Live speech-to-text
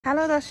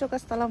Hello দর্শক,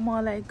 আসসালামু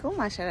আলাইকুম।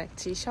 আশা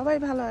রাখছি সবাই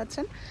ভালো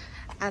আছেন।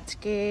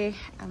 আজকে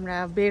আমরা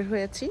বের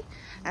হয়েছি,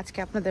 আজকে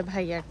আপনাদের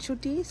ভাইয়ার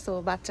ছুটি, সো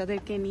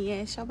বাচ্চাদেরকে নিয়ে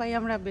সবাই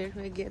আমরা বের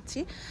হয়ে গিয়েছি।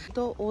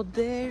 তো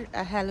ওদের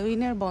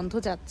হ্যালোইনের বন্ধ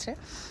যাচ্ছে,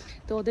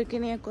 তো ওদেরকে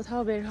নিয়ে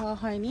কোথাও বের হওয়া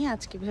হয়নি।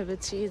 আজকে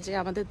ভেবেছি যে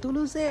আমাদের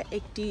তুলুজে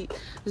একটি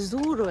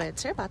জু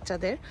রয়েছে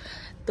বাচ্চাদের,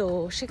 তো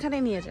সেখানে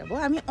নিয়ে যাব।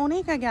 আমি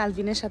অনেক আগে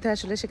আলভিনের সাথে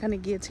আসলে সেখানে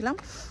গিয়েছিলাম,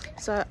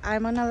 সো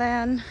আয়মান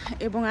আলায়ান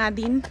এবং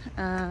আদিন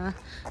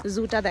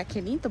জুটা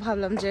দেখেনি, তো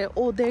ভাবলাম যে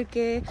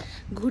ওদেরকে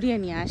ঘুরিয়ে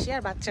নিয়ে আসি।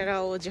 আর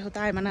বাচ্চারাও যেহেতু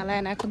আয়মান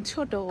আলায়ান এখন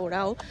ছোট,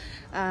 ওরাও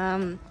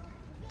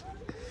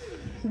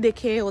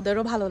দেখে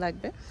ওদেরও ভালো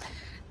লাগবে।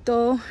 তো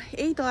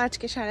এই তো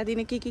আজকে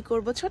সারাদিনে কি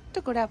করব ছোট্ট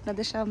করে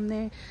আপনাদের সামনে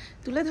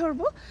তুলে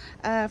ধরবো।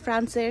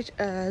 ফ্রান্সের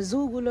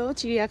জুগুলো,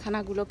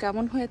 চিড়িয়াখানাগুলো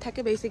কেমন হয়ে থাকে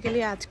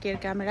বেসিক্যালি আজকের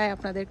ক্যামেরায়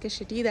আপনাদেরকে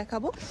সেটিই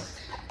দেখাবো।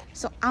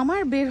 সো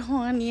আমার বের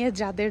হওয়া নিয়ে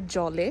যাদের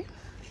জলে,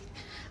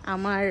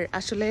 আমার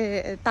আসলে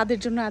তাদের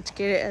জন্য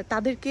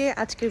তাদেরকে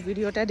আজকের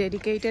ভিডিওটা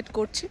ডেডিকেটেড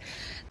করছি।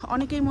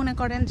 অনেকেই মনে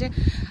করেন যে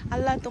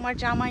আল্লাহ, তোমার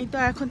জামাই তো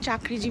এখন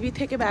চাকরিজীবী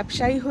থেকে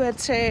ব্যবসায়ী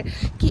হয়েছে,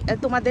 কি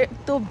তোমাদের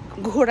তো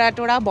ঘোরা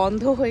টোরা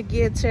বন্ধ হয়ে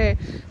গিয়েছে।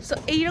 সো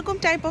এইরকম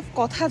টাইপ অফ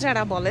কথা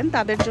যারা বলেন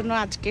তাদের জন্য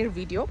আজকের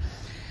ভিডিও।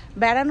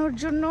 বেড়ানোর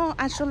জন্য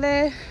আসলে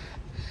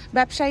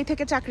ব্যবসায়ী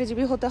থেকে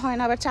চাকরিজীবী হতে হয়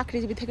না, আবার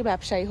চাকরিজীবী থেকে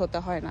ব্যবসায়ী হতে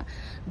হয় না।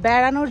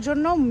 বেড়ানোর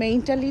জন্য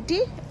মেন্টালিটি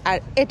আর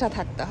এটা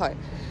থাকতে হয়।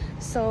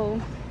 সো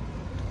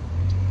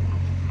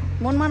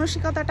মন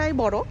মানসিকতাটাই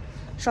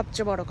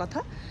সবচেয়ে বড় কথা।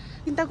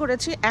 চিন্তা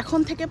করেছি এখন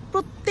থেকে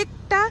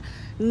প্রত্যেকটা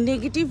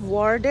নেগেটিভ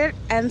ওয়ার্ডের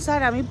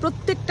অ্যান্সার আমি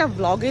প্রত্যেকটা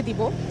ব্লগে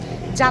দিব,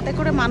 যাতে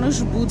করে মানুষ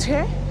বুঝে।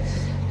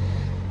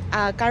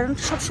 কারণ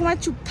সবসময়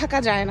চুপ থাকা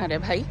যায় না রে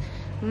ভাই,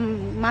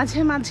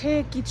 মাঝে মাঝে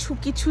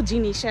কিছু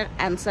জিনিসের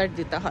অ্যান্সার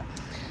দিতে হয়।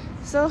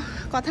 সো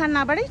কথা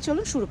না বাড়াই,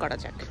 চলুন শুরু করা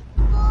যাক।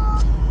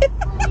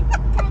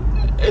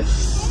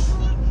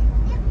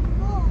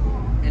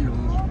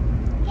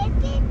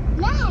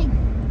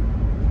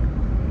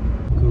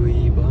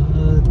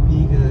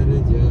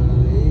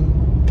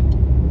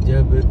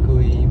 जब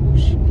कोई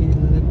मुश्किल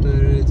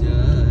पर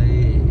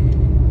जाए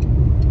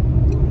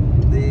तुम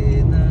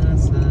देना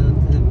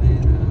साथ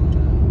मेरा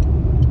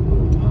वो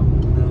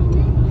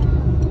हमनवा।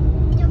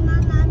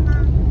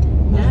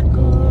 ना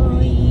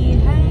कोई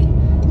है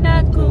ना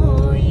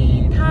कोई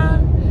था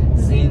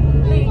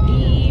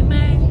जिंदगी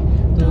में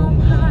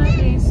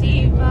तुम्हारे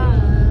सिवा,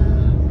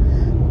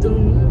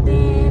 तुम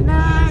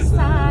देना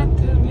साथ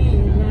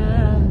मेरा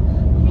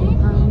वो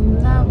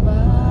हमनवा।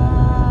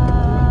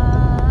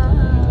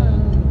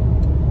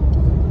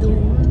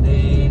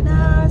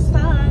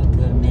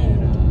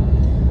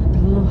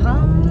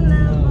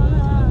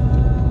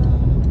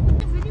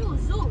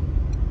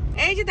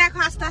 এই যে দেখো,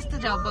 আস্তে আস্তে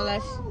যাও,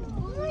 বলাস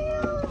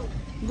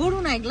গরু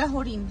না, এগুলা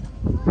হরিণ।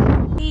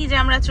 এই যে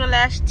আমরা চলে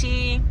আসছি,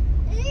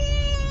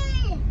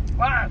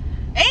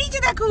 এই যে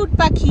দেখো উট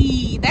পাখি,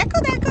 দেখো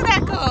দেখো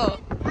দেখো,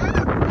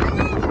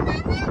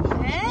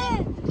 হ্যাঁ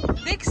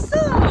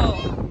দেখছো।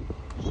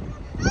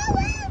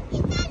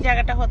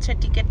 জায়গাটা হচ্ছে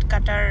টিকিট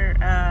কাটার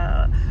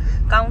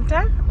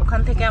কাউন্টার,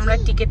 ওখান থেকে আমরা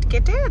টিকিট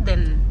কেটে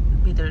দেন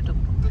ভিতরে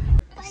ঢুকবো।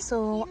 সো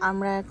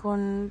আমরা এখন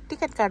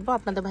টিকিট কাটবো,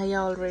 আপনাদের ভাইয়া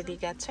অলরেডি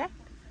গেছে।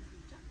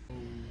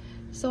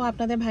 সো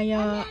আপনাদের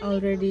ভাইয়া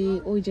অলরেডি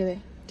ওই যে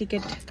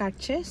টিকিট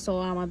কাটছে। সো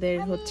আমাদের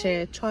হচ্ছে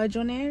 6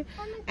 জনের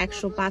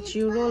 105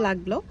 ইউরো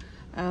লাগলো।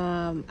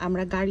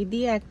 আমরা গাড়ি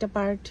দিয়ে একটা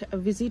পার্ট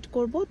ভিজিট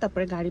করব,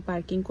 তারপরে গাড়ি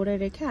পার্কিং করে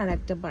রেখে আর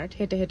একটা পার্ট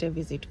হেঁটে হেঁটে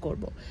ভিজিট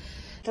করব।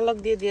 ক্যাটালগ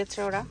দিয়ে দিয়েছে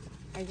ওরা,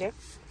 এই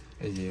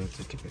যে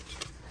হচ্ছে টিকিট।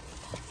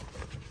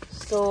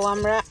 তো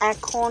আমরা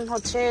এখন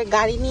হচ্ছে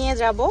গাড়ি নিয়ে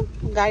যাব,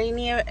 গাড়ি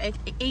নিয়ে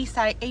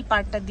এই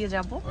পার্টটা দিয়ে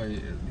যাব।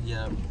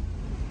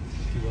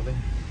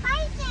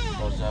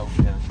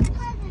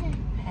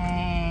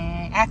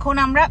 হ্যাঁ, এখন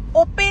আমরা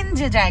ওপেন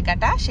যে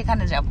জায়গাটা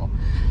সেখানে যাব,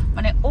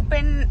 মানে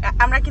ওপেন।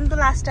 আমরা কিন্তু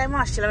লাস্ট টাইমও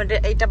আসছিলাম,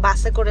 এটা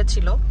বাসে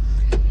করেছিল।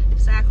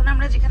 এখন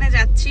আমরা যেখানে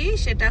যাচ্ছি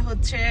সেটা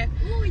হচ্ছে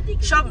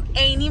সব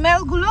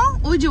এনিম্যাল গুলো,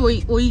 ওই যে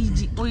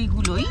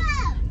ওইগুলোই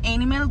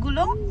এনিম্যাল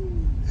গুলো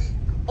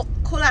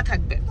খোলা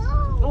থাকবে,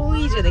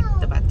 ওই যে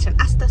দেখতে পাচ্ছেন।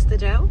 আস্তে আস্তে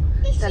যাও,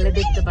 তাহলে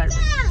দেখতে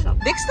পারবেন সব।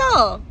 দেখছো?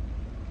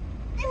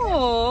 ও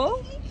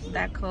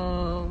দেখো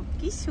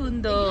কি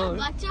সুন্দর।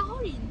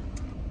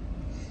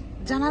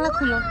 জানালা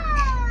খুলো।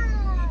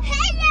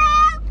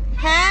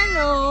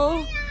 হ্যালো,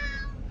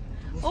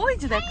 ওই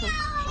যে দেখো।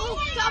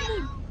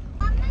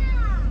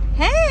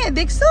 হ্যাঁ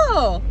দেখছো,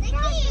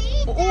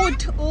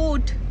 উট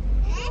উট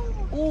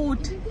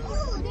উট।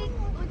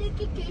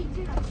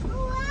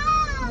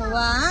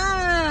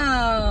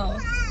 ওয়াও,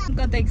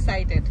 কত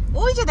এক্সাইটেড।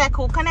 ওই যে দেখো,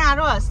 ওখানে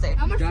আরো আছে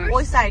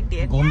ওই সাইড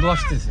দিয়ে। গন্ধ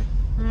আসতেছে।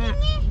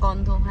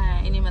 গন্ধ, হ্যাঁ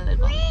এনিমেলের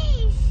গন্ধ।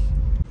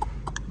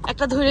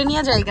 একটা ধরে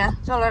নিয়ে জায়গা,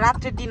 চলো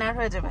রাত্রের ডিনার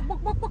হয়ে যাবে।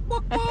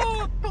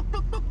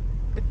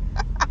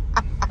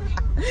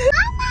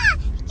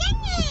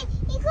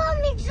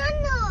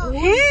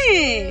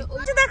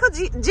 দেখো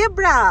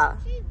জেব্রা,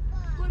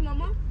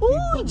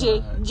 ওই যে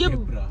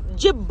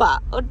জেব্বা,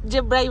 ওর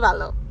জেব্রাই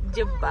ভালো,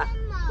 জেব্বা।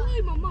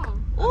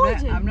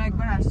 আমরা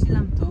একবার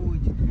আসছিলাম তো, ওই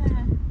যে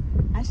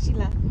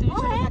আসছিলা? তুমি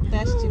ছোট থাকতে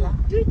আসছিলা?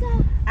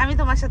 আমি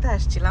তোমার সাথে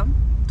আসছিলাম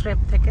ট্রিপ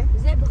থেকে।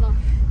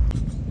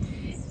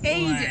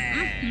 এই যে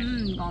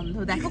গন্ধ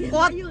দেখো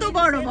কত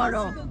বড় বড়,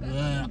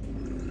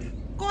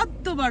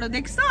 কত বড়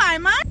দেখছো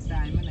আয়মান?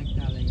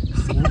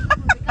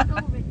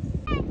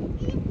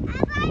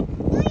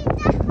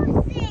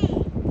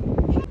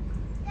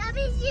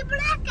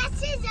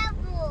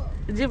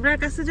 জিব্রার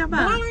কাছে যাবা?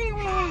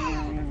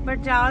 বাট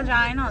যাওয়া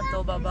যায় না তো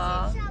বাবা।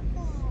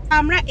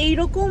 আমরা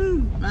এইরকম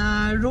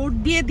রোড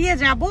দিয়ে দিয়ে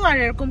যাব আর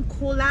এরকম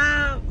খোলা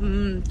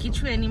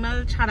কিছু অ্যানিমাল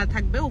ছাড়া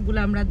থাকবে, ওগুলো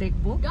আমরা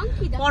দেখব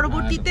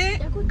পরবর্তীতে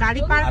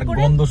গাড়ি পার্ক করে।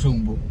 গন্ধ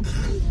শুকবো।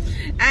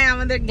 এই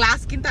আমাদের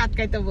গ্লাস কিন্তু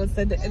আটকাইতে বলছে।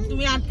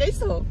 তুমি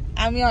আটকাইছো?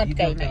 আমিও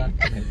আটকাই নাই।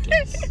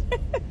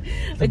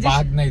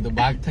 বাঘ নাই তো,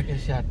 বাঘ থাকে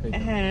সে আটকাই।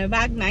 হ্যাঁ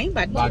বাঘ নাই,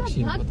 বাট বাঘ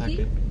সিংহ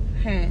থাকে।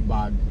 হ্যাঁ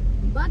বাঘ,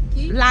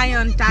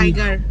 লায়ন,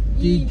 টাইগার,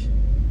 ঠিক।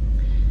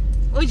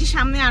 ওই যে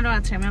সামনে আরো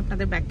আছে, আমি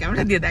আপনাদের ব্যাক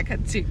ক্যামেরা দিয়ে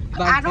দেখাচ্ছি।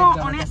 আরো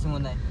অনেক,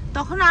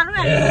 তখন আরো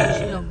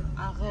ছিল।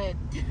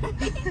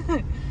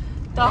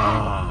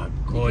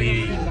 কই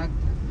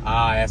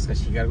আজকে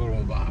শিকার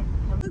করবো বাঘ।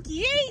 কি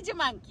এই যে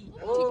মাঙ্কি,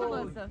 ঠিকই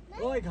বলছো।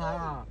 ওই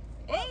ঘাড়া,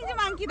 এই যে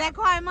মাঙ্কি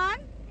দেখো আয়মান,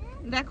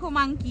 দেখো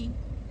মাঙ্কি।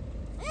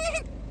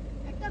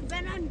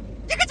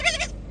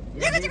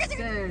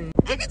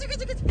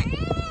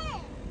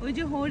 ওই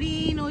যে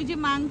হরিণ, ওই যে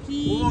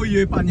মাঙ্কি, ওই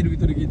এই পানির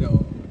ভিতরে কি দাও?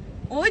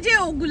 ওই যে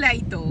ওগুলাই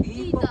তো।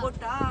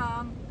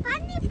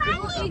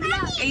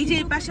 এই যে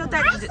এই পাশেও তো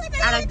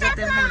আরেক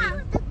জাতের হরিণ।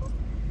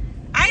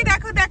 এই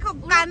দেখো দেখো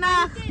কানা,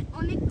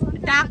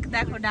 ডাক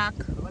দেখো, ডাক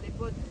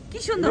কি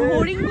সুন্দর,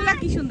 হরিণ গুলা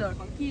কি সুন্দর।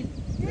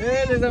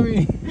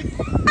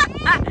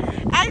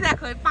 এই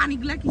দেখো এই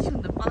পানিগুলা কি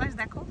সুন্দর, পলাশ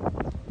দেখো।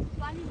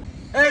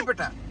 এই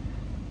বেটা,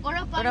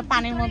 ওরা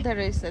পানির মধ্যে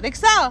রয়েছে,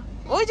 দেখছো?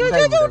 ওই যে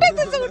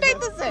উঠাইতেছে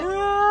উঠাইতেছে,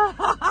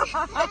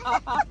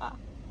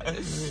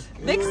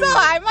 দেখছো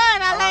আয়মান,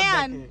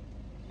 আলায়ান?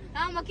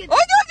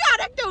 ওই যে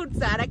আরেকটা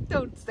উঠছে, আরেকটা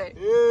উঠছে।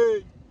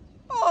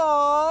 ও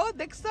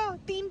দেখছো,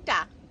 তিনটা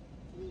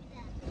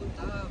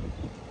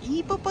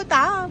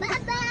হিপোপোটাম।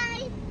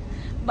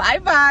 বাই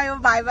বাই, ও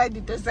বাই বাই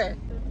দিতেছে।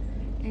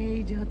 এই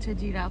যে হচ্ছে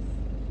জিরাফ,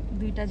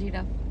 দুইটা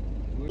জিরাফ।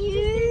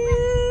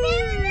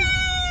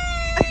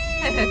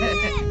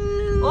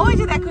 ওই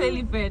যে দেখো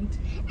এলিফ্যান্ট।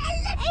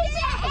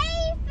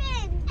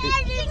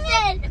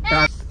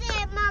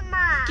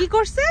 কি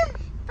করছে?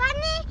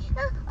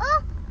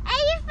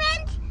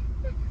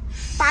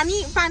 পানি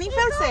পানি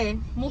ফেলছে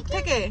মুখ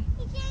থেকে।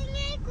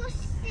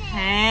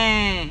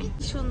 হ্যাঁ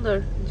সুন্দর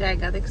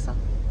জায়গা, দেখছো?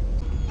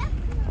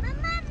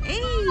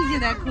 এই যে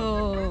দেখো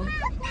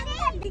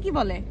কি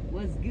বলে,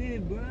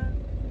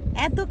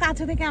 এত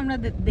কাছে থেকে আমরা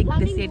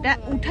দেখতেছি, এটা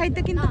উঠাইতে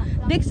কিন্তু।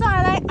 দেখছো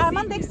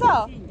আরমান, দেখছো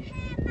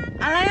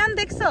আলায়ান,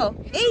 দেখছো?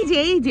 এই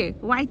যে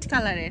হোয়াইট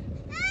কালারের।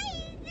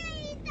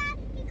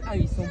 Ah,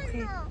 ils sont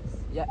prêts.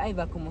 Il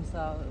va commencer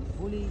à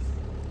voler.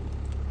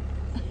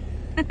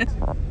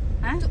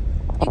 Hein?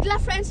 Ik la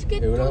French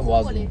kid Euro taureau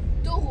was voler.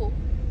 Taureau.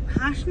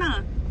 হাঁস না,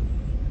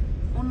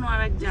 অন্য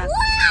আরেক জাত।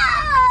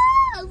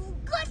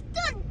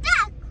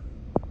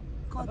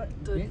 কত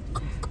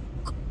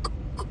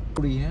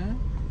কুড়ি, হ্যাঁ?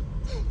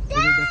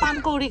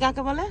 পানকৌড়ি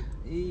কাকে বলে?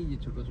 এই যে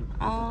ছোট ছোট,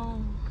 ও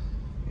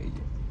এই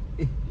যে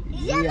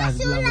এই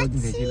আসগুলো আমরা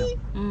দেখছিলাম।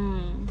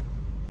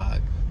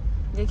 বাঘ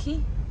দেখি।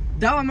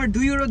 দাও আমার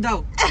 2 ইউরো দাও।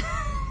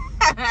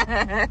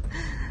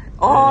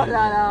 ও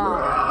লালা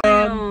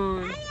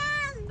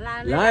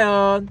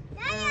লায়ন,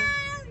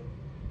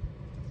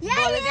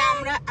 বলে যে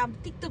আমরা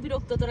তিক্ত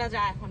বিরক্ত, তোরা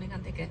যা এখন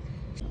এখান থেকে।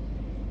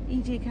 এই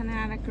যে এখানে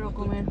আরেক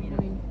রকমের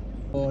হরিণ।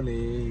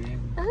 বলে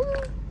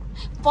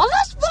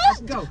পলাশ পলাশ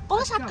আটকাও,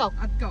 পলাশ আটকাও,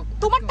 আটকাও।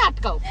 তোমারটা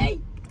আটকাও। এই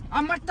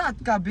আমারটা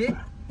আটকাবে।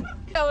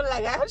 কেমন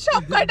লাগে? এখন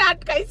সব কয়টা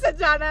আটকাইছে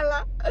জানালা।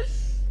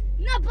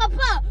 No,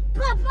 papa,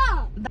 papa.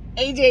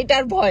 এই যে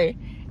এটার ভয়,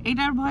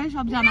 এটার ভয়ে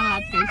সব জানালা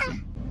আটকাইছে,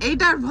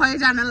 এইটার ভয়ে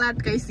জানালা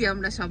আটকাইছি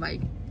আমরা সবাই।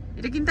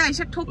 এটা কিন্তু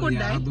আইসা ঠোকর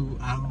দেয়।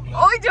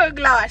 ওই যে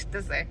ওইগুলা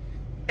আসতেছে।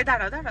 এ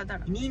দাঁড়াও দাঁড়াও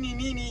দাঁড়াও। নি নি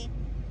নি নি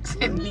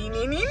নি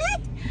নি নি নি।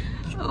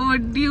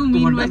 What do you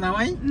mean? তোমারটা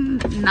নামাই?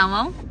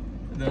 নামাও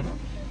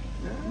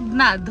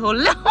না,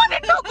 ধরলে মানে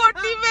ঠোকর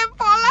দিবে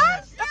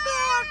পলাশ।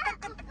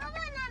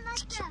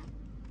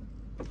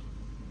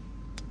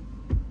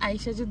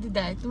 আইসা যদি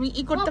দেয়, তুমি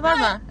ই করতে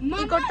পারবা?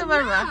 ই করতে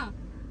পারবা?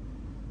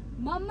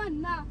 Mama,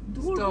 na.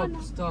 Stop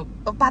stop.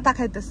 ও পাতা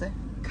খাইতেছে।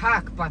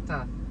 খাক পাতা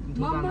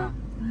ধুবা না।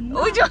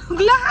 ওই যে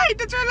ওগুলা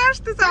হাইটে চলে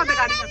আসতেছে আমাদের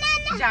গাড়ি।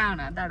 যাও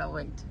না, দাঁড়াও,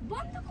 ওয়েট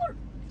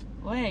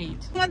ওয়েট।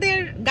 আমাদের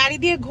গাড়ি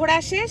দিয়ে ঘোরা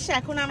শেষ,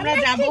 এখন আমরা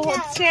যাব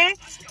হচ্ছে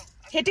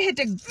হেঁটে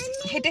হেঁটে,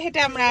 হেঁটে হেঁটে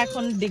আমরা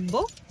এখন দেখবো।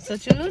 তো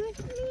চলুন।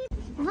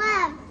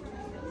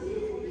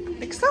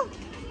 দেখছো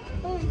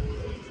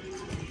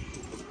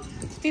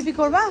পিপি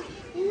করবা?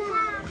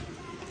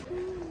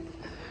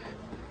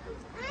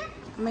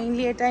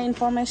 মেইনলি এটা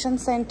ইনফরমেশন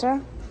সেন্টার।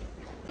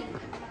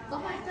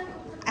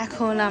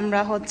 এখন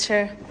আমরা হচ্ছে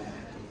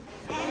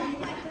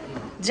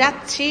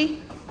যাচ্ছি।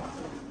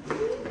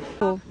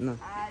 না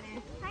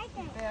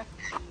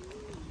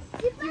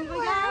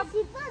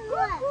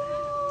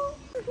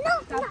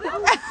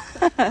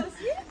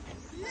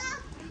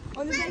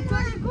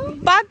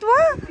Pas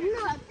toi?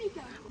 Non.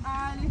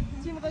 Allez,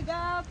 tu me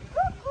regardes.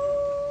 Coucou.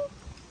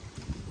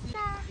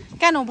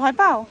 কেন ভয়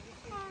পাও?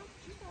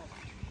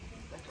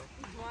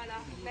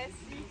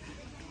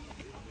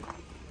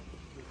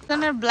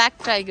 ব্ল্যাক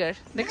টাইগার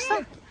দেখছো?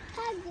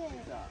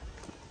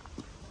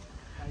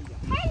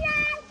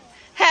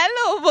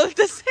 হ্যালো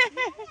বলতেছে।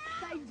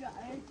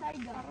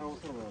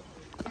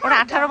 ওর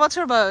 18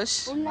 বছর বয়স,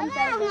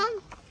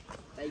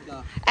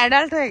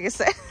 অ্যাডাল্ট হয়ে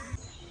গেছে।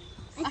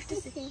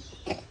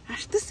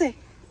 আসতেছে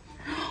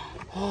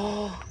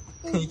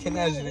এখানে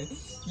আসবে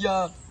ইয়া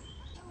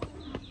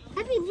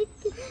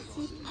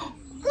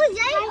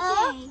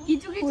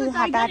কিছু কিছু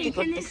হাঁটাহাঁটি টাইগার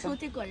এখানে করতেছে।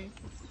 শুতে করে।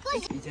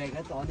 এই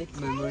জায়গাতে অনেক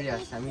মেমোরি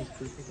আছে। আমি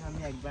স্কুল থেকে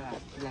একবার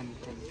আসছিলাম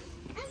এখানে।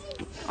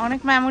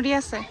 অনেক মেমোরি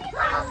আছে।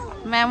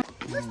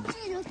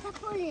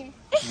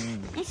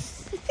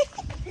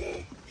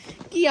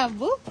 কি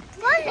আব্বু?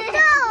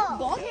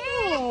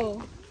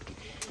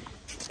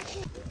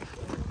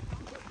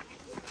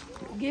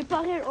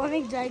 গেপারের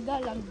অনেক জায়গা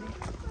লাগবে।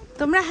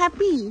 তোমরা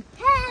হ্যাপি?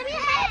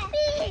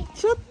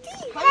 সত্যি?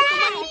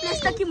 তোমার এই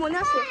প্লেসটা কি মনে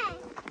আছে?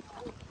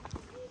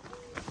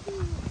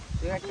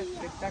 তো একটা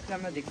স্পেকটাকেল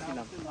আমরা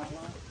দেখছিলাম।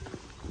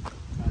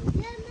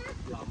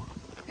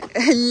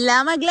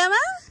 লামা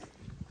গ্লামা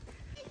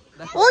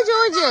ওই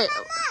যে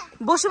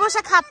বসে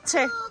বসে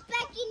খাচ্ছে।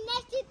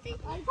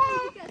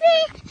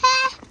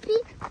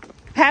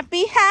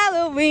 Happy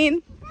Halloween.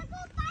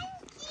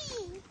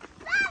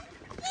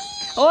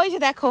 ওই যে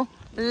দেখো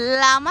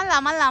লামা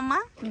লামা লামা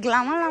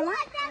গ্লামা লামা।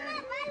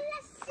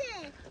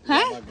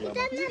 হ্যাঁ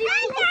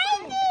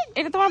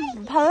এটা তোমার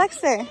ভালো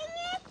লাগছে?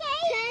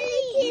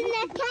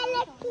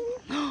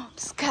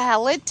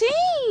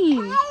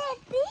 স্কেলেটন।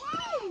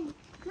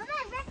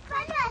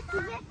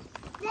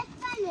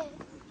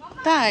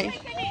 তাই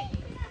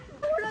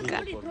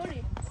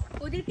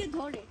ওদেরকে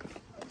ধরে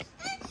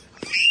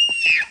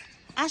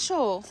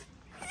আসো।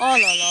 ও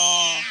ললো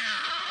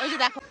ওই যে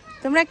দেখো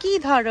তোমরা কি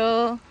ধরো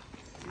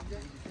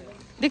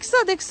দেখছো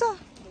দেখছো?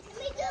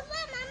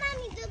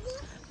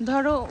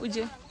 ধরো ওই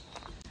যে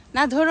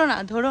না ধরো না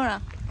ধরো না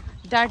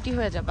ডার্টি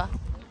হয়ে যাবা।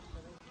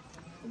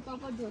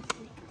 পাপা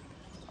ধরছে।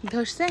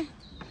 ধরছে?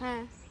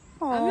 হ্যাঁ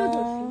ও আমিও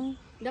ধরছি।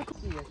 দেখো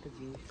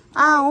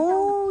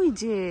ওই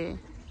যে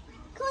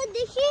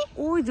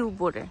ওই যে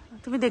উপরে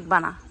তুমি দেখবা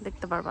না,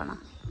 দেখতে পারবা না।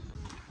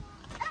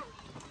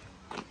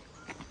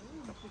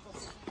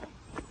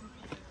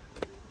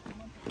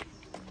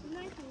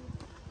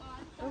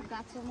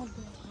 গাছের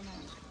মধ্যে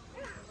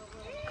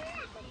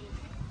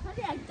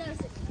একটা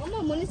আছে।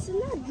 আমার মনে ছিল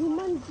না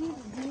জুমানজি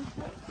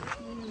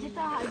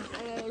যেটা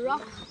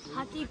রক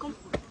হাতি কম।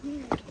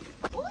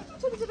 ওই যে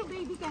ছোট ছোট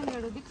বেবি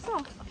ক্যাঙ্গারু দেখছো?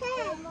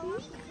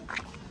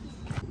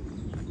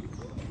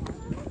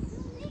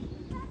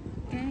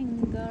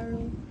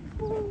 ক্যাঙ্গারু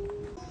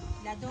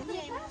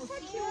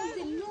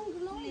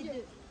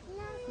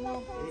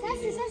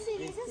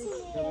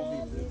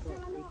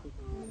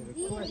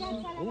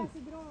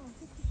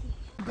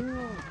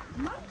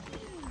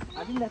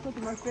আদিন দেখো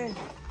তোমার ফ্রেন্ড।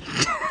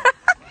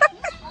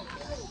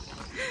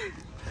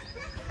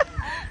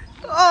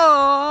 ও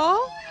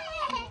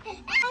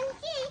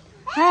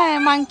হ্যাঁ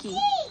মাঙ্কি।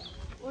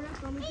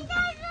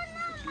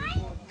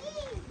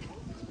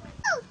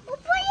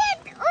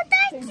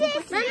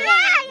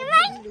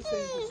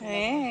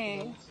 হ্যাঁ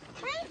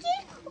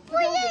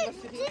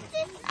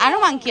আরো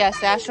মাঙ্কি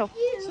আছে, আসো।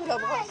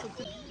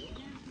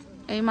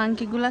 এই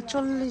মাঙ্কি গুলা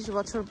 40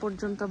 বছর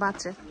পর্যন্ত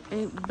বাঁচে।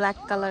 এই ব্ল্যাক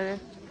কালারের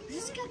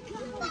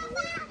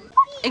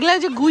এগুলা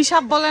যে গুই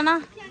সাপ বলে না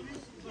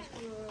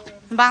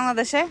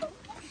বাংলাদেশে?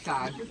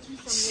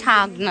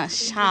 শাক না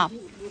সাপ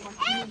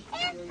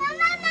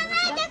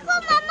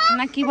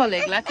না কি বলে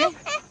এগুলাকে?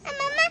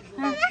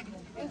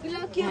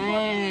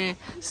 হ্যাঁ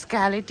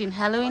স্কেলেটন।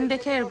 হ্যালোউইন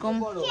দেখে এরকম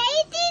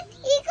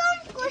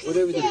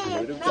ওরে ভিতরে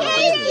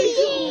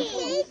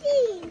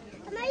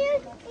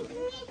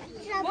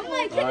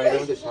এর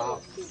মধ্যে সাপ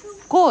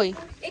কই?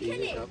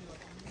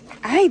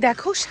 এই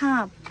দেখো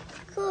সাপ।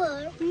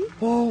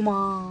 ও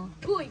মা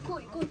কই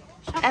কই কই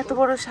এত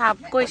বড় সাপ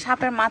কই?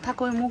 সাপের মাথা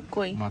কই, মুখ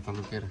কই? মাথা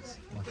লুকিয়ে রাখছে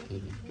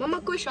মামা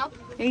কই সব?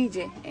 এই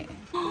যে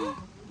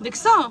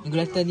দেখছো?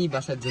 এগুলো একটা নিয়ে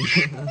বাসার জন্য।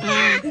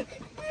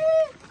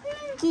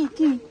 কি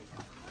কি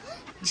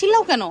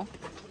চিল্লাও কেন?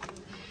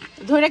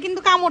 ধরে কিন্তু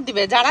কামড়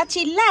দিবে, যারা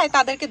চিল্লায়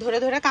তাদেরকে ধরে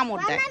ধরে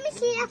কামড় দেয়।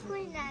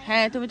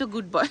 হ্যাঁ তুমি তো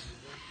গুড বয়।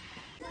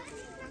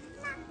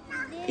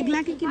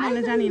 এগুলাকে কি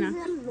বলে জানি না,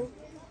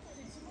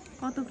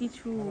 কত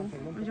কিছু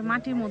ওই যে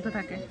মাটির মধ্যে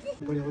থাকে।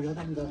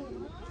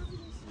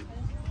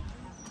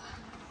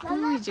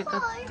 ওই যে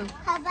কত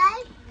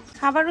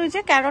খাবার, ওই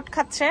যে ক্যারট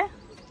খাচ্ছে,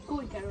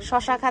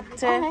 শশা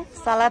খাচ্ছে,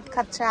 সালাদ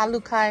খাচ্ছে, আলু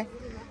খায়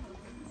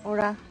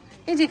ওরা।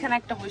 এই যে এখানে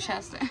একটা বসে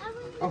আছে,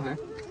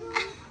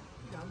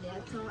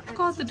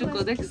 কতটুকু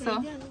দেখছো?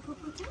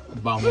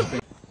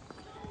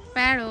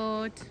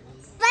 প্যারট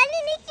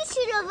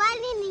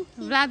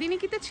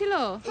ভ্লাদিনিকিতে ছিল।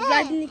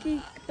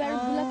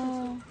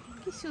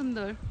 কি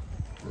সুন্দর,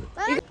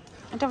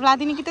 এটা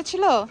ভ্লাদিনিকিতে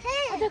ছিল।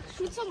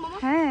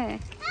 হ্যাঁ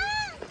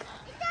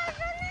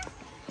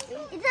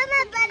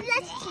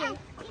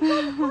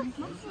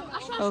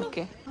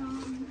ওকে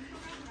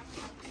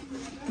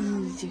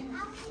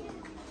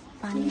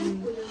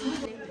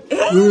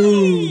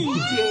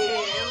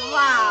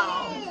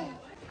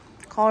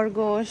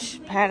খরগোশ,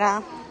 ভেড়া।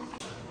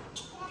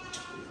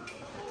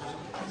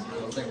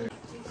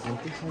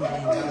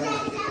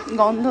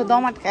 গন্ধ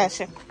দম আটকে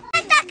আসে।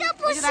 টাকা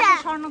পয়সা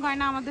স্বর্ণ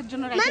গয়না আমাদের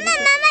জন্য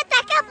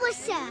টাকা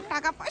পয়সা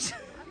টাকা পয়সা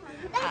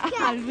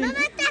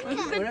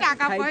ওরা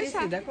টাকা খাইতেছে,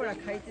 পয়সা। দেখো ওরা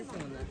খাইতেছে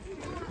মনে হয়।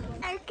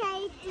 আর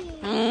খাইছি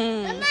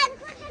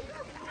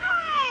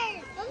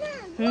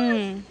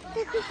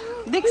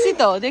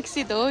দেখছি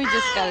তো ওই যে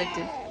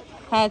কালেক্টেড।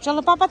 হ্যাঁ চলো,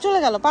 পাপা চলে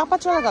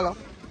গেল।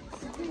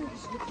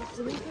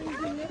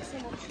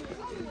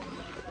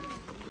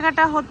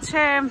 এটা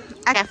হচ্ছে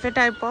ক্যাফে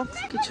টাইপ অফ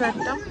কিছু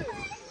একটা।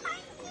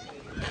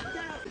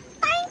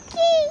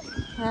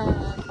 হ্যাঁ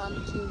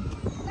পাঞ্চি।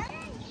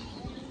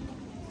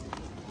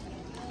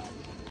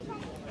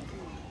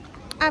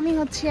 আমি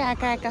হচ্ছে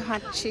একা একা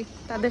হাঁটছি,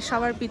 তাদের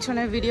সবার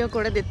পিছনে ভিডিও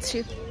করে দিচ্ছি।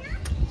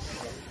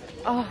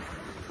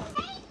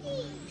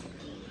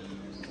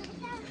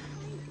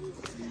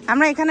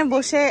 আমরা এখানে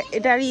বসে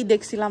এটারই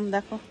দেখছিলাম,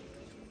 দেখো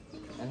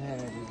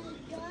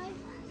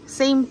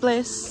সেম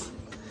প্লেস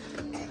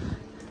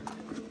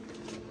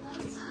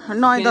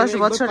 9-10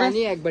 বছরে।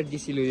 পানি একবার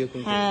দিছিল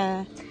এরকম। হ্যাঁ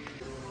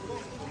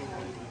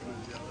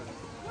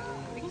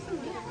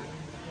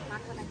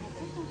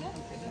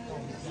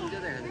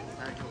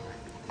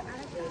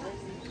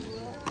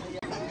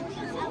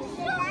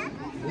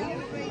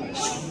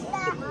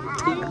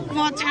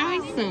মজা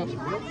হয়েছে।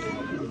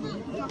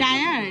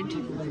 টায়ার্ড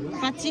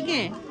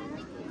পাচ্ছিকে?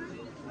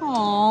 ও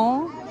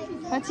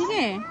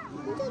পাচ্ছিকে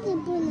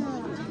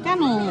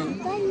কেন?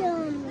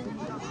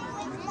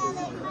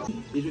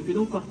 Et je fais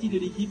donc partie de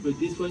l'équipe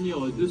des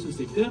soigneurs de ce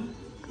secteur.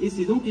 Et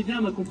c'est donc bien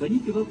à ma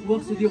compagnie que va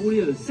pouvoir se dérouler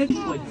cette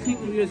soirée très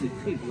curieuse et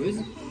très joueuse.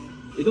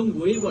 Et donc vous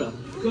voyez, voilà,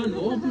 quand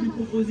on peut lui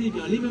proposer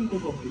bien, les mêmes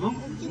comportements,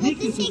 mais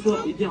que ce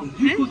soit bien,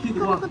 du côté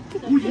droit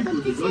ou du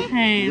côté gauche.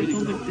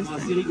 Vous voyez,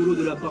 assez rigolo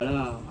de la part. Elle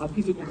a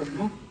appris ce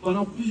comportement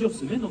pendant plusieurs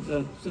semaines, donc ça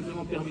a tout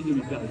simplement permis de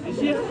lui faire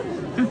réfléchir.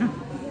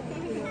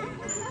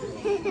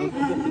 Un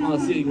comportement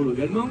assez rigolo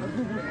également.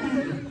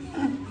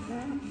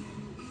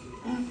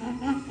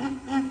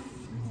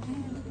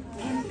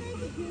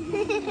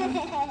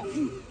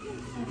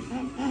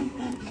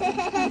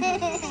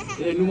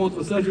 Et elle nous montre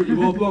ça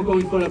joliment. On peut encore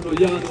une fois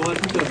l'applaudir, hein, Nora,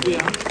 tout à fait.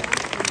 Hein.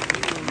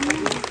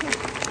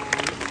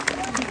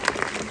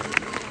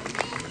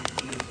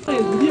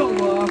 Allez, vous dire au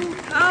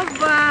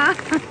revoir.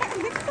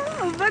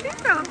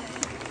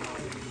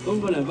 Donc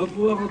voilà, on va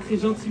pouvoir rentrer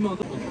gentiment.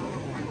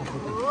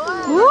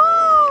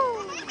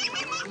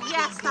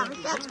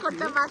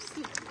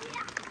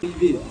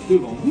 Arriver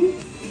devant vous.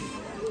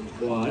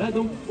 Voilà,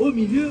 donc au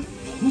milieu,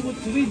 vous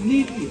retrouvez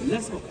Nelly, la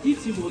sportive.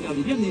 Si vous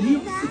regardez bien, Nelly,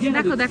 c'est bien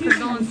la moustache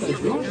blanche.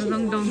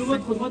 Sur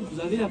votre droite, vous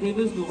avez la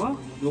rêveuse Nora.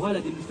 Nora, elle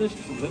a des moustaches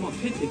qui sont vraiment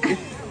très très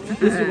courtes.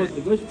 Et sur votre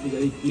gauche, vous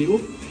avez Cléo,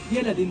 qui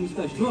elle a des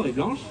moustaches noires et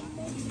blanches.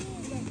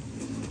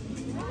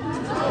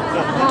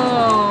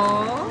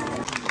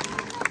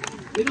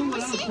 Et donc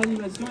voilà, notre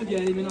animation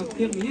elle est maintenant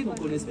terminée. Donc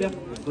on espère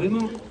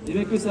vraiment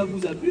que ça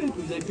vous a plu et que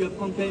vous avez pu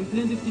apprendre quand même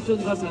plein de petites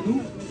choses grâce à nous.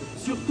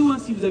 Surtout, hein,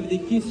 si vous avez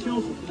des questions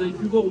sur ce que vous avez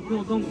pu voir ou pu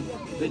entendre,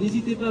 ben,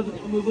 n'hésitez pas à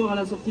venir me voir à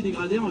la sortie des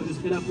gradins, je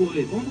serai là pour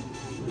répondre.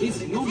 Et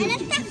sinon, ben,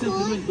 c'est tout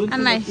simplement une bonne fin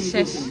d'après-midi.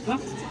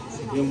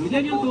 Et on vous dit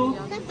à bientôt.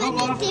 Au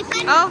revoir.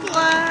 Au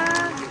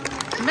revoir.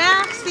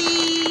 Merci.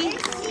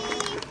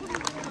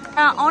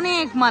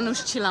 অনেক মানুষ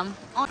ছিলাম।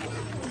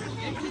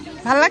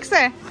 ভালো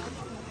লাগছে?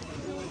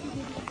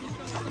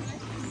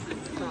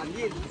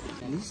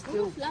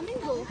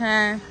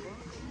 হ্যাঁ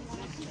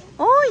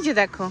ওই যে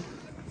দেখো।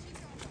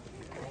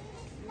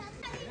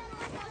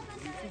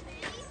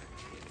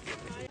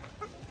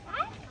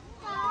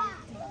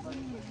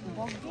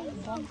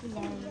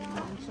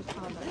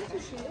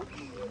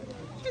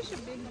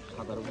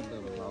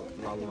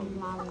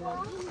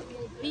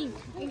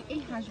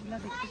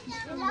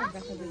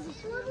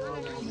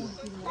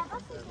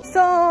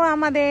 So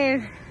আমাদের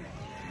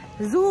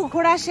জু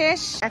ঘোরা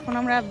শেষ, এখন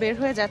আমরা বের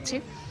হয়ে যাচ্ছি।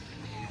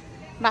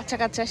 বাচ্চা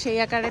কাচ্চা সেই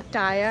আকারে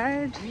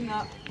টায়ার্ড।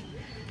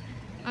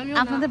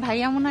 আপনাদের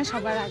ভাইয়া মনে হয়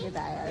সবার আগে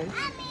টায়ার্ড।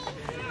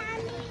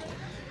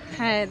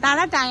 হ্যাঁ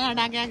তারা টায়ার্ড,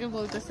 আগে আগে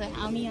বলতেছে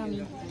আমি।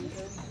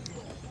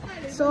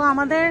 সো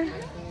আমাদের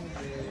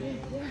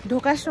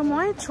ঢোকার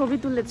সময় ছবি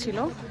তুলেছিল,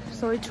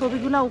 সো ওই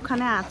ছবিগুলো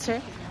ওখানে আছে,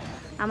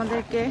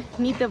 আমাদেরকে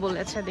নিতে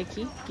বলেছে।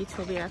 দেখি কি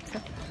ছবি আছে।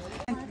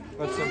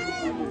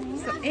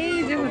 এই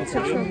যে হচ্ছে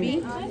ছবি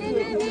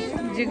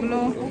যেগুলো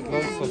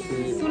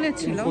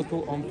তুলেছিল।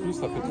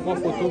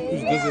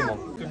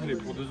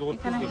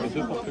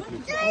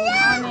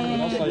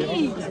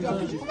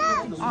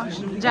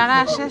 যারা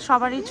আসে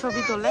সবারই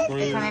ছবি তোলে,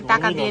 এখানে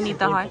টাকা দিয়ে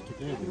নিতে হয়।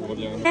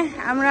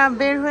 আমরা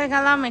বের হয়ে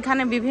গেলাম,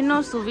 এখানে বিভিন্ন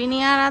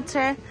সুভিনিয়ার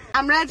আছে।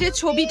 আমরা যে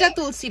ছবিটা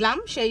তুলছিলাম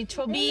সেই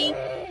ছবি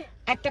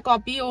একটা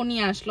কপি ও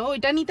নিয়ে আসলো।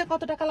 ওইটা নিতে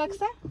কত টাকা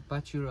লাগছে?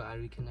 5 ইউরো। আর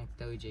এখানে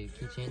একটা ওই যে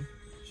কিচেন,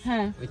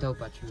 হ্যাঁ ওইটাও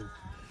 5 ইউরো।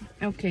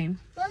 ওকে,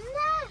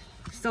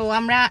 সো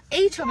আমরা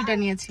এই ছবিটা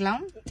নিয়েছিলাম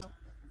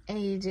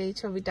এই যে এই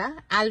ছবিটা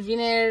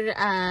আলভিনের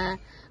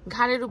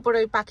ঘাড়ের উপর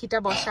ওই পাখিটা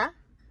বসা,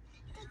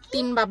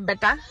 3 বাপ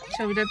বেটা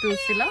ছবিটা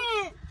তুলছিল।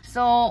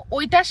 তো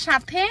ওইটার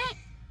সাথে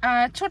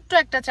ছোট্ট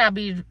একটা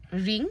চাবির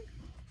রিং,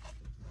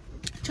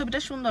 ছবিটা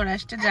সুন্দর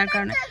আসছে যার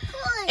কারণে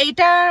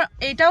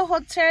এইটাও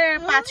হচ্ছে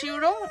 5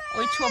 ইউরো,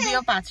 ওই ছবিও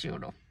 5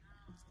 ইউরো।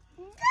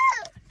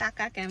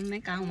 টাকা কেমনে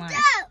কামায়।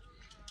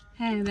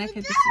 হ্যাঁ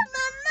দেখাইতেছি।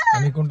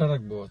 আমি কোনটা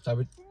রাখবো?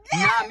 চাবি?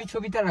 না, আমি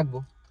ছবিটা রাখবো।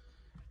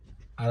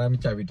 আর আমি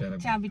চাবিটা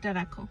রাখবো। চাবিটা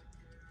রাখো।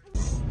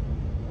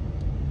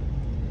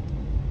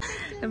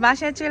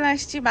 বাসায় চলে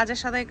আসছি বাজার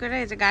সদাই করে।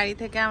 এই যে গাড়ি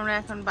থেকে আমরা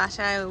এখন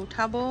বাসায়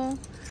উঠাবো।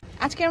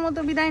 আজকের মতো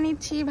বিদায়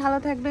নিচ্ছি। ভালো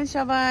থাকবেন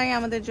সবাই,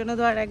 আমাদের জন্য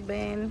দোয়া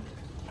রাখবেন।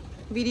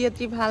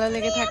 ভিডিওটি ভালো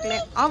লেগে থাকলে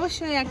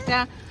অবশ্যই একটা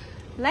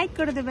লাইক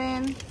করে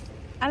দেবেন।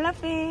 আল্লাহ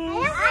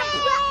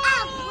হাফেজ।